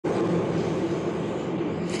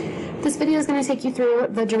This video is going to take you through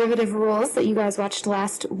the derivative rules that you guys watched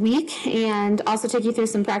last week and also take you through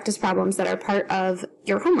some practice problems that are part of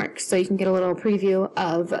your homework so you can get a little preview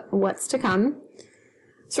of what's to come.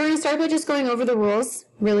 So we're going to start by just going over the rules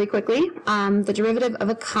really quickly. The derivative of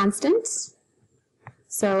a constant.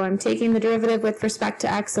 So I'm taking the derivative with respect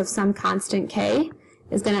to x of some constant k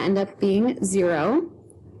is going to end up being 0.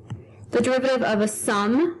 The derivative of a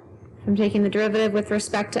sum, I'm taking the derivative with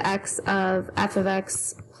respect to x of f of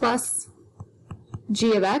x plus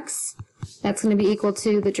g of x. That's going to be equal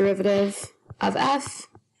to the derivative of f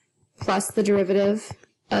plus the derivative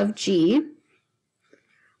of g.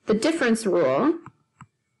 The difference rule,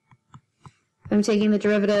 I'm taking the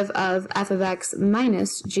derivative of f of x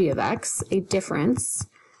minus g of x, a difference.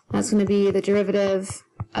 That's going to be the derivative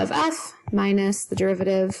of f minus the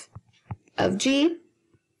derivative of g.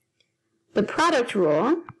 The product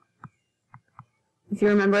rule, if you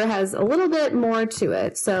remember, has a little bit more to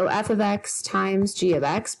it. So f of x times g of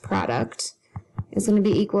x, product, is going to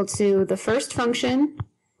be equal to the first function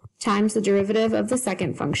times the derivative of the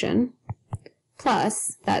second function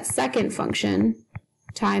plus that second function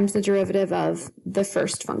times the derivative of the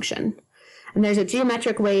first function. And there's a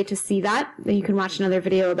geometric way to see that you can watch another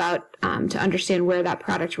video about to understand where that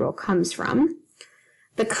product rule comes from.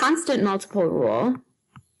 The constant multiple rule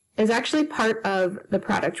is actually part of the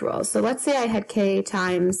product rule. So let's say I had k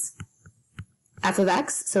times f of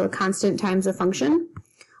x, so a constant times a function.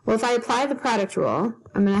 Well, if I apply the product rule,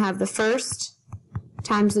 I'm going to have the first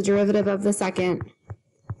times the derivative of the second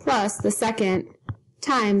plus the second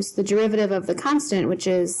times the derivative of the constant, which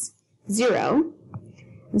is 0.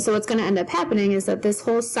 And so what's going to end up happening is that this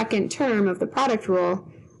whole second term of the product rule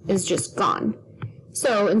is just gone.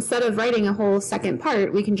 So instead of writing a whole second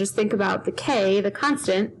part, we can just think about the k, the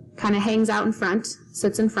constant, kind of hangs out in front,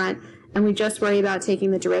 sits in front, and we just worry about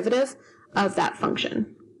taking the derivative of that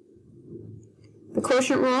function. The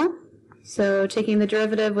quotient rule, so taking the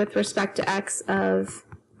derivative with respect to x of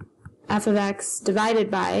f of x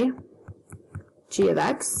divided by g of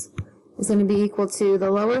x is going to be equal to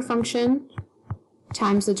the lower function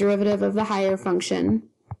times the derivative of the higher function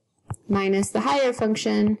minus the higher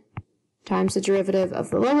function times the derivative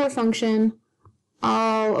of the lower function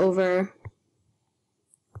all over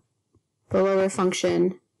the lower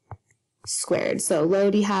function squared. So low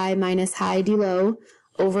d high minus high d low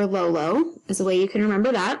over low low is a way you can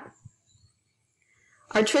remember that.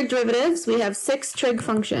 Our trig derivatives, we have 6 trig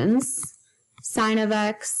functions: sine of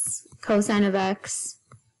x, cosine of x,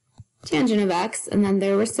 tangent of x, and then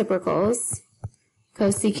their reciprocals,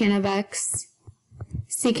 cosecant of x,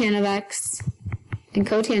 secant of x, and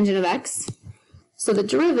cotangent of x. So the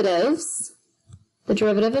derivatives, the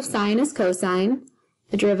derivative of sine is cosine,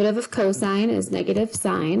 the derivative of cosine is negative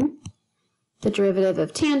sine, the derivative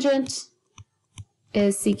of tangent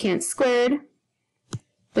is secant squared,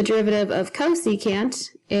 the derivative of cosecant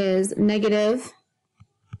is negative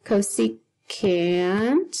cosecant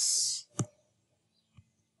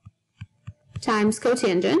times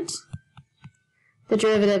cotangent. The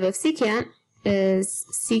derivative of secant is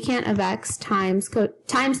secant of x times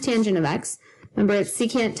tangent of x. Remember, it's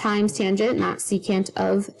secant times tangent, not secant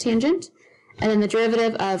of tangent. And then the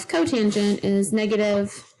derivative of cotangent is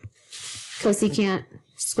negative cosecant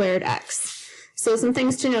squared x. So some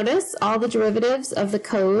things to notice: all the derivatives of the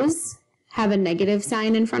cos have a negative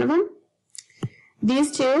sign in front of them.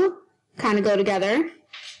 These two kind of go together.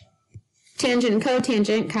 Tangent and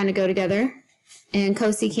cotangent kind of go together. And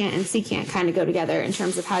cosecant and secant kind of go together in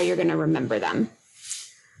terms of how you're going to remember them.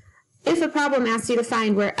 If a problem asks you to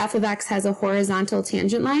find where f of x has a horizontal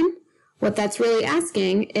tangent line, what that's really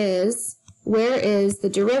asking is, where is the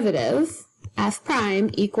derivative f prime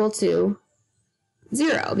equal to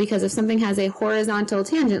 0? Because if something has a horizontal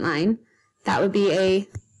tangent line, that would be a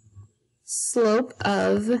slope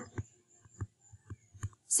of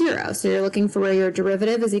 0. So you're looking for where your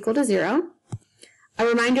derivative is equal to 0. A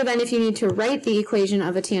reminder then, if you need to write the equation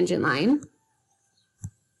of a tangent line,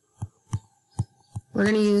 we're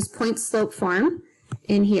going to use point slope form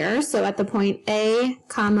in here. So at the point a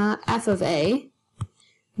comma f of a,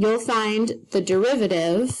 you'll find the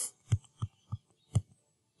derivative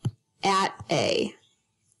at a.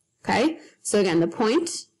 Okay? So again, the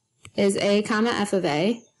point is a comma f of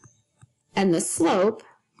a, and the slope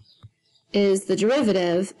is the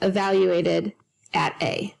derivative evaluated at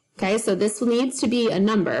a. Okay, so this needs to be a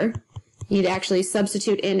number. You need to actually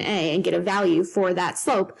substitute in a and get a value for that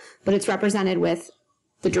slope, but it's represented with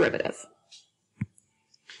the derivative.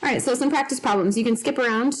 All right, so some practice problems. You can skip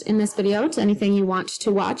around in this video to anything you want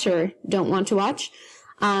to watch or don't want to watch.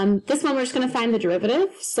 This one we're just going to find the derivative.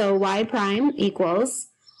 So y prime equals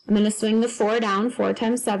I'm going to swing the 4 down. 4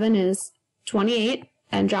 times 7 is 28,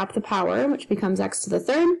 and drop the power, which becomes x to the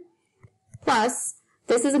third, plus,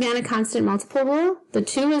 this is again a constant multiple rule. The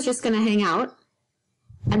 2 is just going to hang out,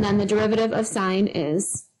 and then the derivative of sine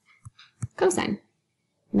is cosine.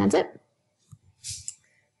 And that's it.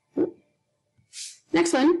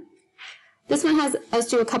 Next one. This one has us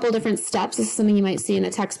do a couple different steps. This is something you might see in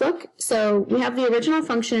a textbook. So we have the original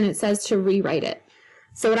function, and it says to rewrite it.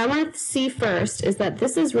 So what I want to see first is that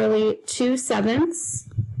this is really 2/7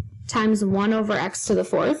 times 1 over x to the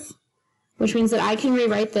fourth, which means that I can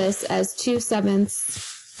rewrite this as 2/7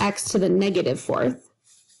 x to the negative fourth.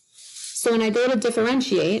 So when I go to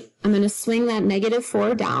differentiate, I'm going to swing that negative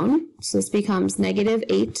 4 down. So this becomes negative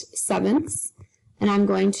 8/7. And I'm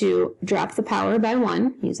going to drop the power by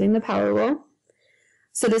 1 using the power rule.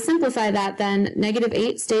 So to simplify that then, negative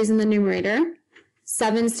 8 stays in the numerator,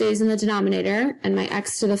 7 stays in the denominator, and my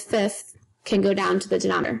x to the fifth can go down to the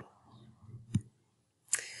denominator.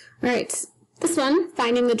 All right, this one,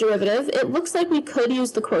 finding the derivative, it looks like we could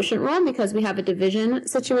use the quotient rule because we have a division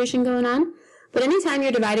situation going on. But anytime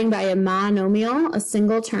you're dividing by a monomial, a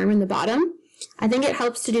single term in the bottom, I think it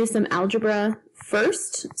helps to do some algebra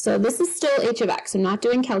first. So this is still h of x. I'm not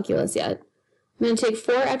doing calculus yet. I'm going to take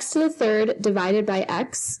 4x to the third divided by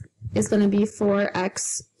x is going to be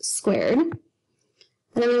 4x squared.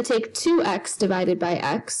 And I'm going to take 2x divided by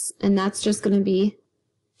x, and that's just going to be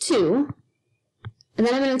 2. And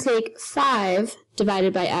then I'm going to take 5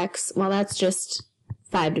 divided by x, well, that's just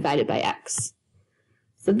 5 divided by x.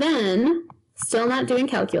 So then, still not doing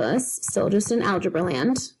calculus, still just in algebra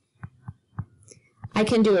land, I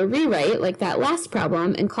can do a rewrite like that last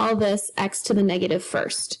problem and call this x to the negative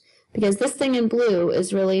first, because this thing in blue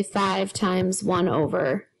is really 5 times 1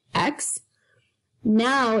 over x.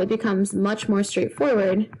 Now it becomes much more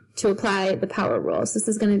straightforward to apply the power rule. So this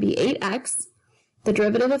is going to be 8x. The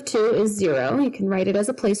derivative of 2 is 0. You can write it as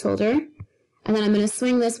a placeholder. And then I'm going to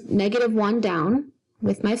swing this negative 1 down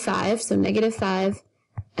with my 5, so negative 5,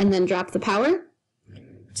 and then drop the power.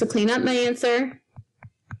 To clean up my answer,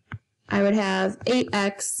 I would have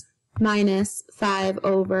 8x minus 5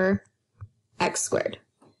 over x squared.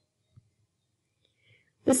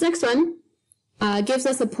 This next one gives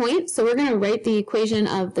us a point, so we're going to write the equation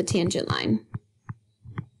of the tangent line.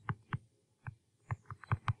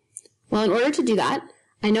 Well, in order to do that,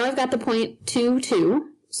 I know I've got the point 2, 2,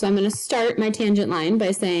 so I'm going to start my tangent line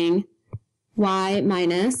by saying y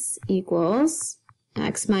minus equals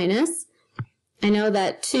x minus. I know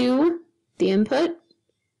that 2, the input,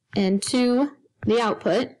 and 2, the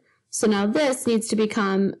output. So now this needs to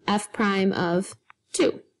become f prime of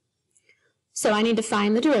 2. So I need to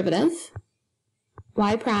find the derivative.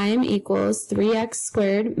 Y prime equals 3x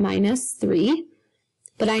squared minus 3.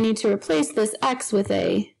 But I need to replace this x with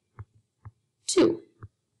a 2.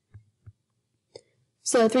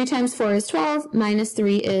 So 3 times 4 is 12, minus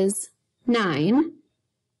 3 is 9.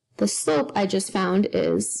 The slope I just found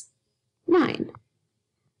is 9.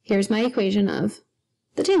 Here's my equation of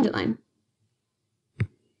the tangent line.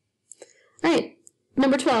 All right,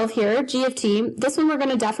 number 12 here, g of t. This one we're going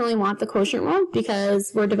to definitely want the quotient rule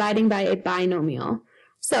because we're dividing by a binomial.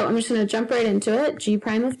 So I'm just going to jump right into it. G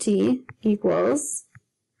prime of t equals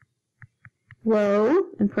low,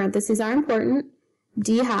 and parentheses are important,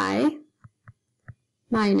 d high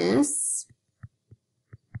minus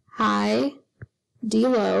high d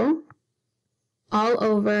low all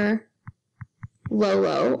over low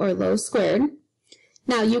low, or low squared.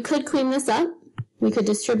 Now you could clean this up. We could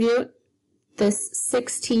distribute this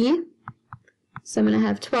 6t. So I'm going to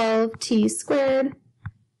have 12t squared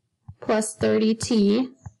plus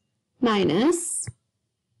 30t minus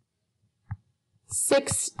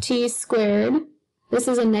 6t squared. This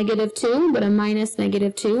is a negative 2, but a minus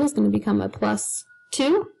negative 2 is going to become a plus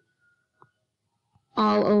 2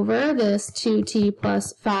 all over this 2t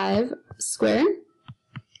plus 5 squared.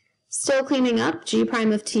 Still cleaning up, g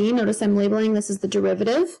prime of t. Notice I'm labeling this as the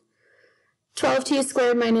derivative. 12t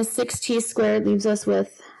squared minus 6t squared leaves us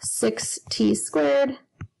with 6t squared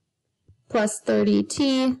plus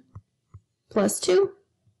 30t plus 2.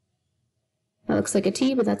 That looks like a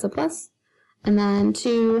t, but that's a plus. And then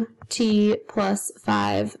 2t plus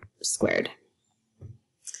 5 squared.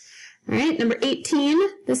 All right, number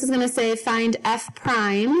 18, this is going to say find f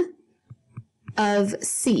prime of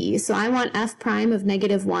c. So I want f prime of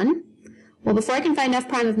negative 1. Well, before I can find f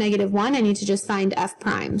prime of negative 1, I need to just find f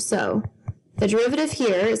prime. So the derivative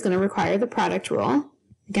here is going to require the product rule.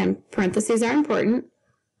 Again, parentheses are important.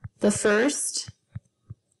 The first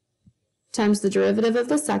times the derivative of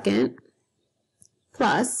the second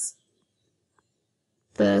plus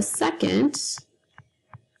the second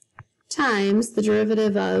times the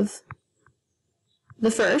derivative of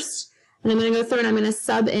the first. And I'm going to go through and I'm going to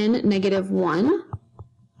sub in -1.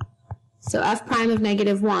 So f prime of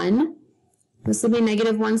 -1, this will be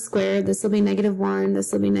 -1 squared, this will be -1,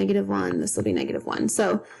 this will be -1, this will be -1.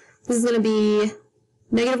 So this is going to be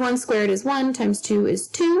 -1 squared is 1 times 2 is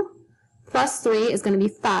 2, plus 3 is going to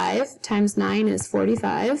be 5 times 9 is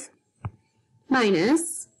 45,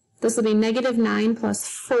 minus, this will be -9 plus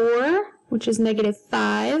 4, which is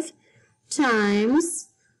 -5, times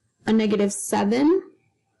a -7,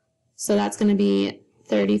 so that's going to be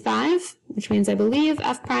 35, which means I believe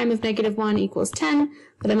f prime of -1 equals 10,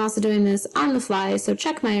 but I'm also doing this on the fly, so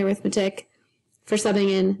check my arithmetic for subbing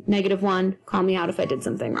in -1. Call me out if I did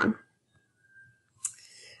something wrong.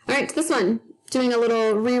 All right, this one, doing a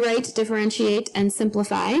little rewrite, differentiate, and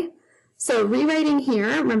simplify. So rewriting here,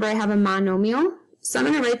 remember I have a monomial, so I'm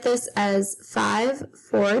going to write this as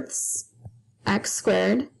 5/4 x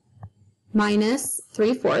squared minus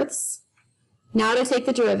 3/4. Now to take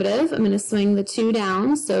the derivative, I'm going to swing the 2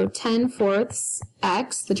 down, so 10/4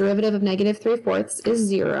 x, the derivative of -3/4 is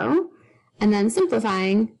 0, and then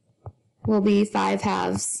simplifying will be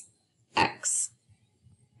 5/2 x.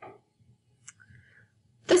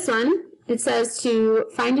 This one, it says to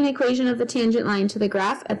find an equation of the tangent line to the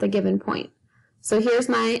graph at the given point. So here's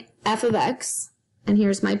my f of x, and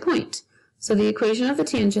here's my point. So the equation of the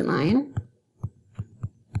tangent line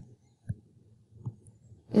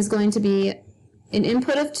is going to be an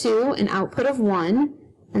input of 2, an output of 1,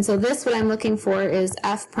 and so this, what I'm looking for, is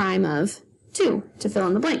f prime of 2, to fill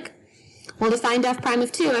in the blank. Well, to find f prime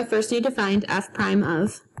of 2, I first need to find f prime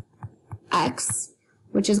of x,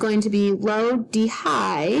 which is going to be low d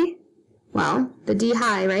high, well, the d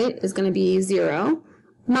high, right, is going to be 0,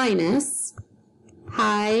 minus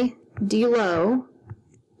high d low,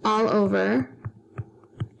 all over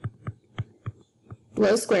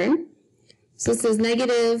low squared. So this is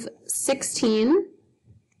 -16.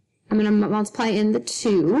 I'm going to multiply in the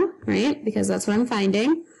 2, right, because that's what I'm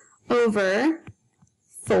finding, over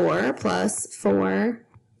 4 plus 4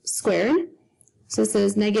 squared. So this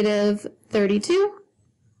is -32.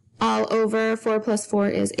 All over 4 plus 4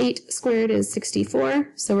 is 8 squared is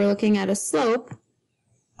 64. So we're looking at a slope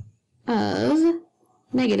of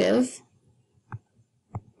 -1/2.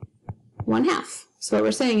 So what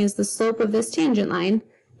we're saying is the slope of this tangent line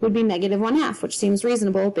would be -1/2, which seems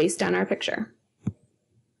reasonable based on our picture.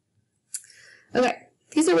 Okay,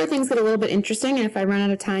 these are where things get a little bit interesting, and if I run out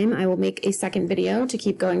of time, I will make a second video to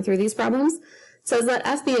keep going through these problems. It says let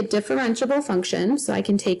f be a differentiable function, so I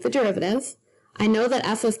can take the derivative. I know that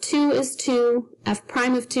f of 2 is 2, f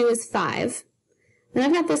prime of 2 is 5. Then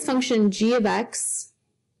I've got this function g of x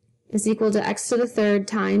is equal to x to the third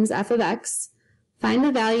times f of x. Find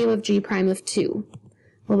the value of g prime of 2.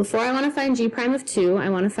 Well, before I want to find g prime of 2, I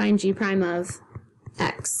want to find g prime of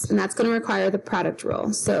x, and that's going to require the product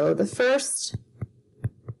rule. So the first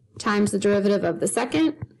times the derivative of the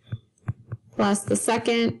second plus the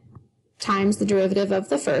second times the derivative of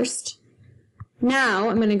the first. Now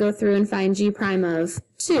I'm going to go through and find g prime of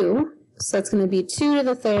 2, so it's going to be 2 to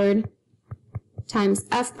the third times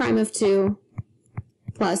f prime of 2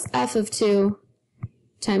 plus f of 2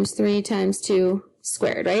 times 3 times 2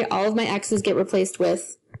 squared, right? All of my x's get replaced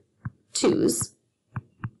with 2's.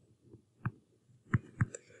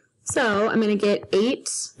 So I'm going to get 8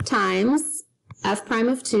 times f prime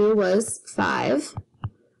of 2 was 5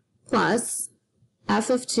 plus f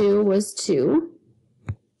of 2 was 2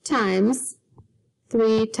 times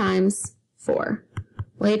 3 times 4.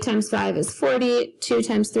 Well, 8 times 5 is 40, 2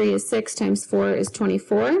 times 3 is 6, times 4 is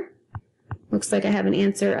 24. Looks like I have an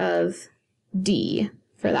answer of D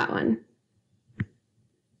for that one.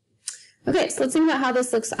 Okay, so let's think about how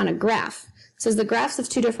this looks on a graph. It says the graphs of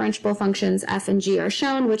two differentiable functions f and g are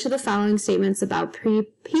shown. Which of the following statements about p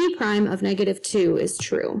prime of -2 is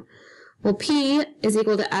true? Well, p is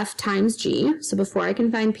equal to f times g, so before I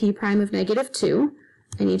can find p prime of -2,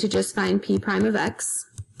 I need to just find p prime of x.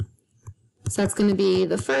 So that's going to be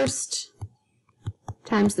the first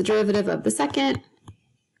times the derivative of the second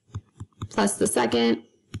plus the second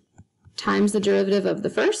times the derivative of the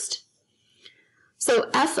first. So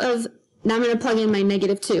f of, now I'm going to plug in my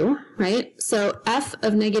 -2, right? So f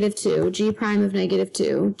of -2, g prime of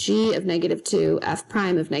 -2, g of -2, f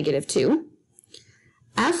prime of -2.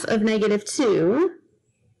 F of -2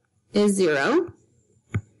 is 0.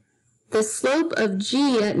 The slope of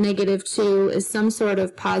g at -2 is some sort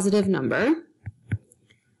of positive number.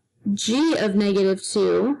 G of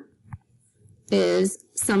 -2 is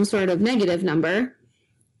some sort of negative number.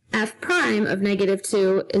 F prime of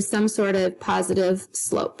 -2 is some sort of positive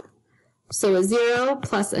slope. So a 0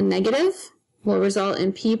 plus a negative will result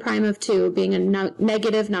in p prime of 2 being a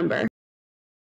negative number.